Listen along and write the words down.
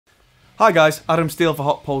Hi guys, Adam Steele for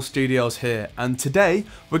Hot Pole Studios here, and today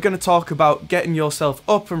we're going to talk about getting yourself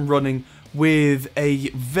up and running with a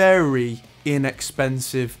very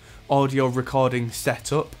inexpensive audio recording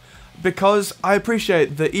setup, because I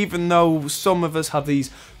appreciate that even though some of us have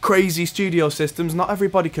these crazy studio systems, not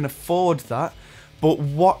everybody can afford that, but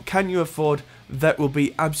what can you afford that will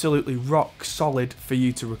be absolutely rock solid for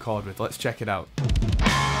you to record with? Let's check it out.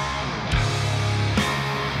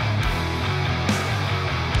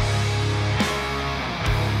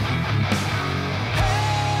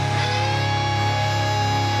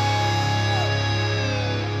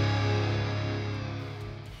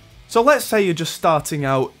 So let's say you're just starting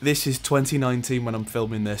out, this is 2019 when I'm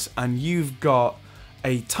filming this, and you've got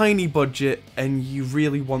a tiny budget and you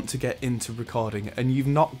really want to get into recording, and you've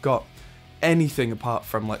not got anything apart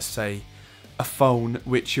from, let's say, a phone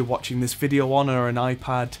which you're watching this video on, or an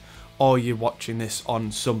iPad, or you're watching this on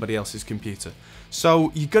somebody else's computer. So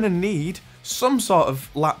you're going to need some sort of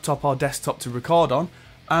laptop or desktop to record on,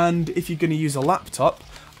 and if you're going to use a laptop,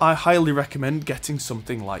 I highly recommend getting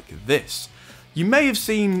something like this. You may have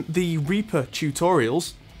seen the Reaper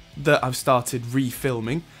tutorials that I've started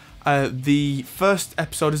refilming. The first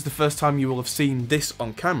episode is the first time you will have seen this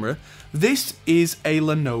on camera. This is a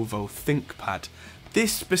Lenovo ThinkPad.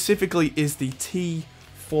 This specifically is the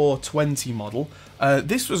T420 model.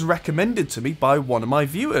 This was recommended to me by one of my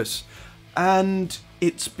viewers, and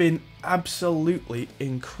it's been absolutely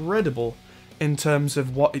incredible in terms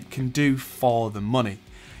of what it can do for the money.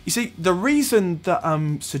 You see, the reason that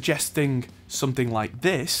I'm suggesting something like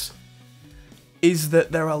this is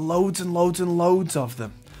that there are loads and loads and loads of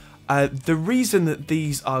them. The reason that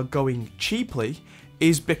these are going cheaply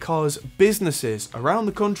is because businesses around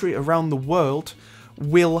the country, around the world,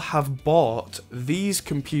 will have bought these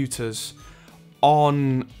computers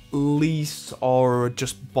on lease or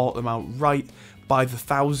just bought them outright by the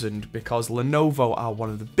thousand, because Lenovo are one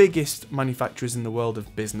of the biggest manufacturers in the world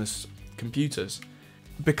of business computers.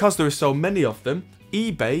 Because there are so many of them,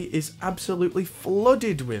 eBay is absolutely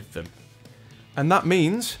flooded with them. And that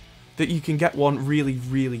means that you can get one really,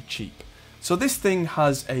 really cheap. So this thing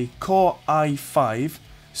has a Core i5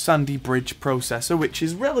 Sandy Bridge processor, which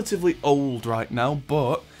is relatively old right now,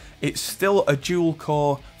 but it's still a dual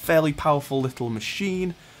core, fairly powerful little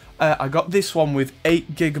machine. I got this one with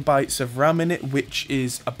 8 GB of RAM in it, which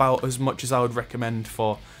is about as much as I would recommend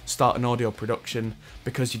for starting audio production,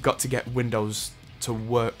 because you've got to get Windows to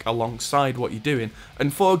work alongside what you're doing,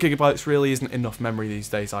 and 4 GB really isn't enough memory these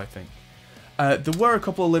days, I think. There were a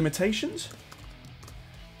couple of limitations, so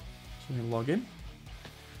let me log in,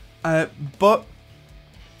 but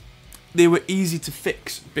they were easy to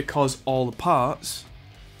fix because all the parts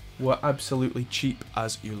were absolutely cheap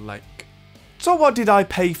as you like. So what did I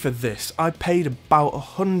pay for this? I paid about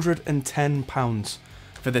 £110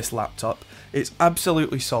 for this laptop. It's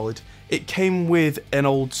absolutely solid. It came with an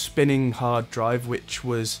old spinning hard drive, which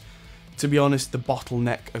was, to be honest, the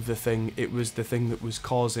bottleneck of the thing. It was the thing that was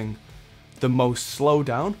causing the most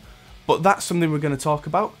slowdown, but that's something we're going to talk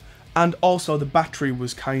about. And also the battery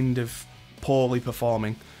was kind of poorly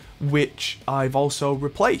performing, which I've also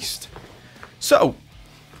replaced. So,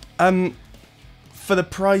 for the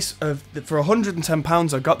price of, for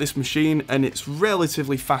 £110, I got this machine, and it's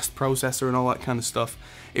relatively fast processor and all that kind of stuff.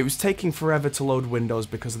 It was taking forever to load Windows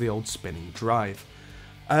because of the old spinning drive.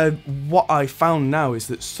 What I found now is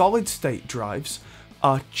that solid state drives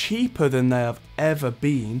are cheaper than they have ever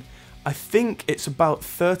been. I think it's about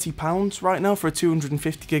 £30 right now for a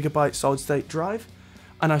 250 GB solid state drive.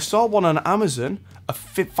 And I saw one on Amazon, a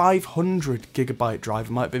 500 GB drive,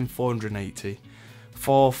 it might have been 480,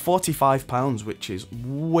 for £45, which is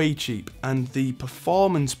way cheap. And the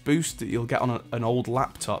performance boost that you'll get on an old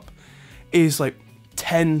laptop is like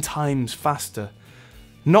 10 times faster.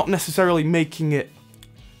 Not necessarily making it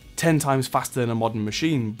 10 times faster than a modern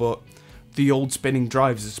machine, but the old spinning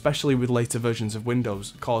drives, especially with later versions of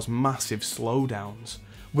Windows, cause massive slowdowns,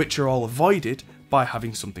 which are all avoided by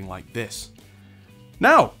having something like this.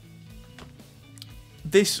 Now,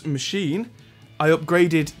 this machine, I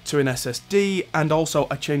upgraded to an SSD, and also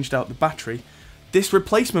I changed out the battery. This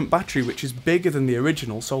replacement battery, which is bigger than the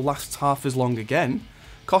original, so lasts half as long again,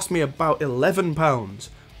 cost me about £11,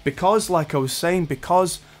 because, like I was saying,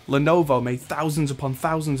 because Lenovo made thousands upon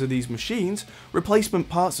thousands of these machines, replacement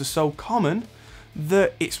parts are so common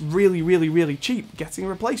that it's really, really, really cheap getting a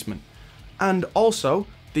replacement. And also,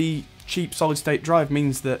 the cheap solid state drive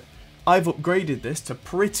means that I've upgraded this to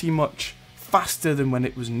pretty much faster than when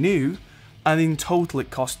it was new, and in total it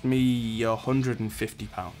cost me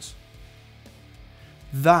 £150.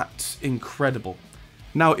 That's incredible.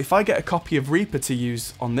 Now, if I get a copy of Reaper to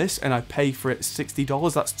use on this and I pay for it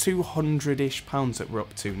 $60, that's 200-ish pounds that we're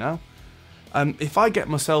up to now. If I get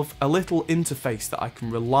myself a little interface that I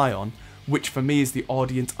can rely on, which for me is the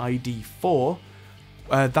Audient ID4,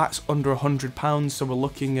 that's under £100, so we're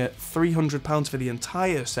looking at £300 for the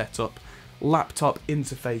entire setup, laptop,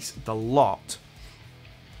 interface, the lot.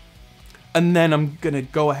 And then I'm going to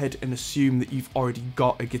go ahead and assume that you've already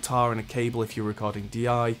got a guitar and a cable if you're recording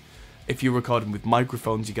DI. If you're recording with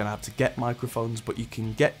microphones, you're going to have to get microphones, but you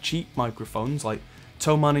can get cheap microphones, like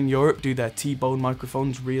Thomann in Europe do their T-Bone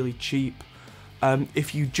microphones really cheap.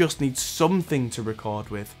 If you just need something to record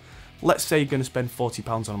with, let's say you're going to spend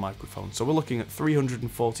 £40 on a microphone, so we're looking at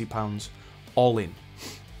 £340 all in.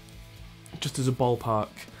 Just as a ballpark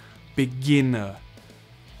beginner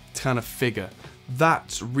kind of figure.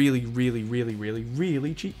 That's really, really, really, really,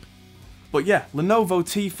 really cheap. But yeah, Lenovo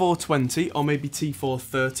T420 or maybe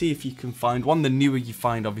T430 if you can find one. The newer you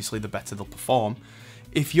find, obviously, the better they'll perform.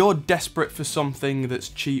 If you're desperate for something that's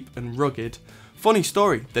cheap and rugged, funny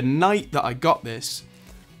story, the night that I got this,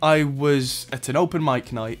 I was at an open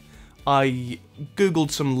mic night. I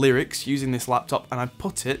googled some lyrics using this laptop and I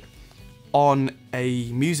put it on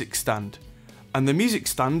a music stand. And the music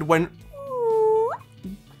stand went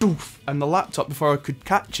doof, and the laptop, before I could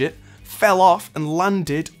catch it, fell off and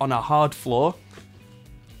landed on a hard floor.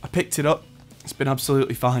 I picked it up, it's been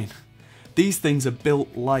absolutely fine. These things are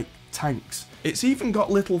built like tanks. It's even got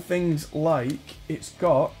little things like, it's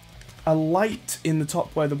got a light in the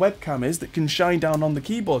top where the webcam is that can shine down on the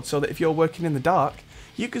keyboard so that if you're working in the dark,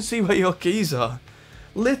 you can see where your keys are.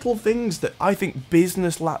 Little things that I think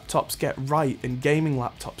business laptops get right and gaming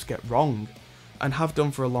laptops get wrong, and have done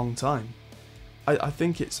for a long time. I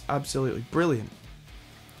think it's absolutely brilliant.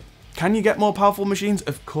 Can you get more powerful machines?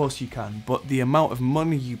 Of course you can, but the amount of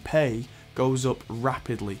money you pay goes up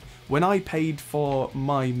rapidly. When I paid for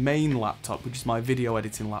my main laptop, which is my video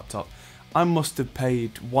editing laptop, I must have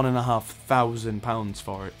paid £1,500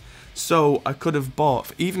 for it. So I could have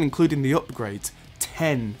bought, even including the upgrades,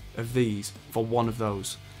 10 of these for one of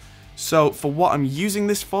those. So for what I'm using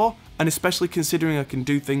this for, and especially considering I can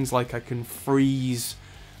do things like I can freeze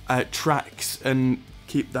tracks and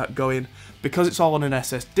keep that going, because it's all on an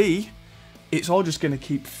SSD, it's all just going to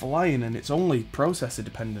keep flying, and it's only processor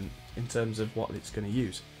dependent in terms of what it's going to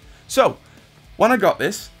use. So when I got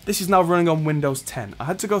this is now running on Windows 10. I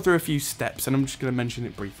had to go through a few steps and I'm just going to mention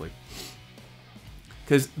it briefly,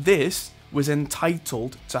 because this was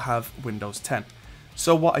entitled to have Windows 10.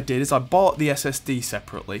 So what I did is I bought the SSD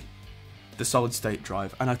separately, the solid state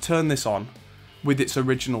drive, and I turned this on with its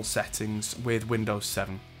original settings with Windows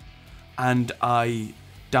 7. And I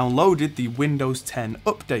downloaded the Windows 10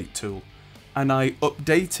 update tool, and I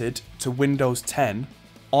updated to Windows 10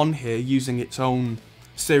 on here using its own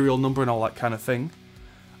serial number and all that kind of thing.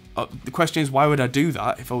 The question is, why would I do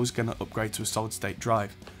that if I was going to upgrade to a solid state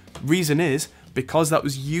drive? Reason is, because that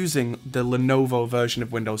was using the Lenovo version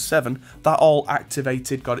of Windows 7, that all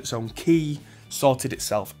activated, got its own key, sorted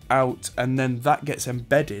itself out, and then that gets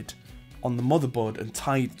embedded on the motherboard and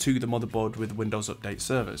tied to the motherboard with Windows Update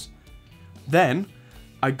servers. Then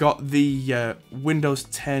I got the Windows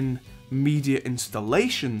 10 media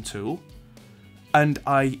installation tool, and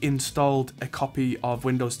I installed a copy of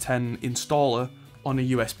Windows 10 installer on a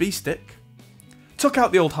USB stick, took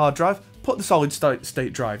out the old hard drive, put the solid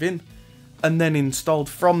state drive in, and then installed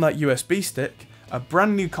from that USB stick a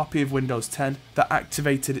brand new copy of Windows 10 that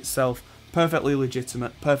activated itself, perfectly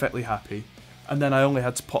legitimate, perfectly happy. And then I only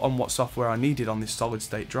had to put on what software I needed on this solid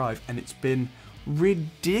state drive, and it's been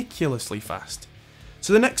ridiculously fast.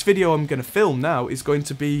 So the next video I'm going to film now is going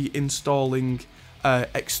to be installing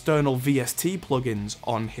external VST plugins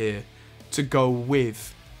on here to go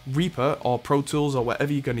with Reaper or Pro Tools or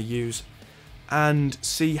whatever you're going to use, and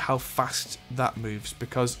see how fast that moves,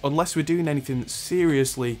 because unless we're doing anything that's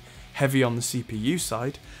seriously heavy on the CPU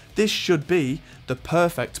side, this should be the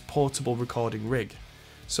perfect portable recording rig.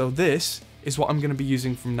 So this is what I'm going to be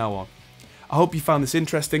using from now on. I hope you found this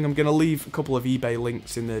interesting. I'm going to leave a couple of eBay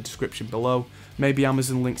links in the description below, maybe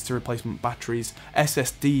Amazon links to replacement batteries,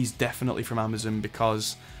 SSDs definitely from Amazon,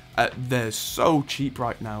 because they're so cheap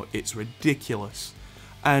right now, it's ridiculous.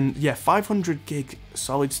 And yeah, 500 gig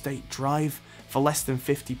solid state drive for less than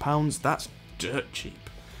 £50, that's dirt cheap.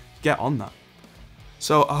 Get on that.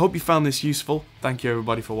 So I hope you found this useful. Thank you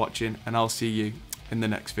everybody for watching, and I'll see you in the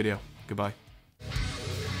next video. Goodbye.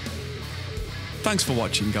 Thanks for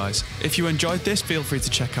watching, guys. If you enjoyed this, feel free to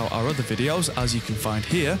check out our other videos, as you can find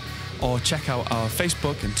here, or check out our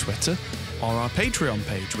Facebook and Twitter, or our Patreon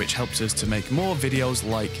page, which helps us to make more videos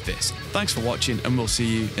like this. Thanks for watching, and we'll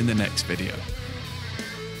see you in the next video.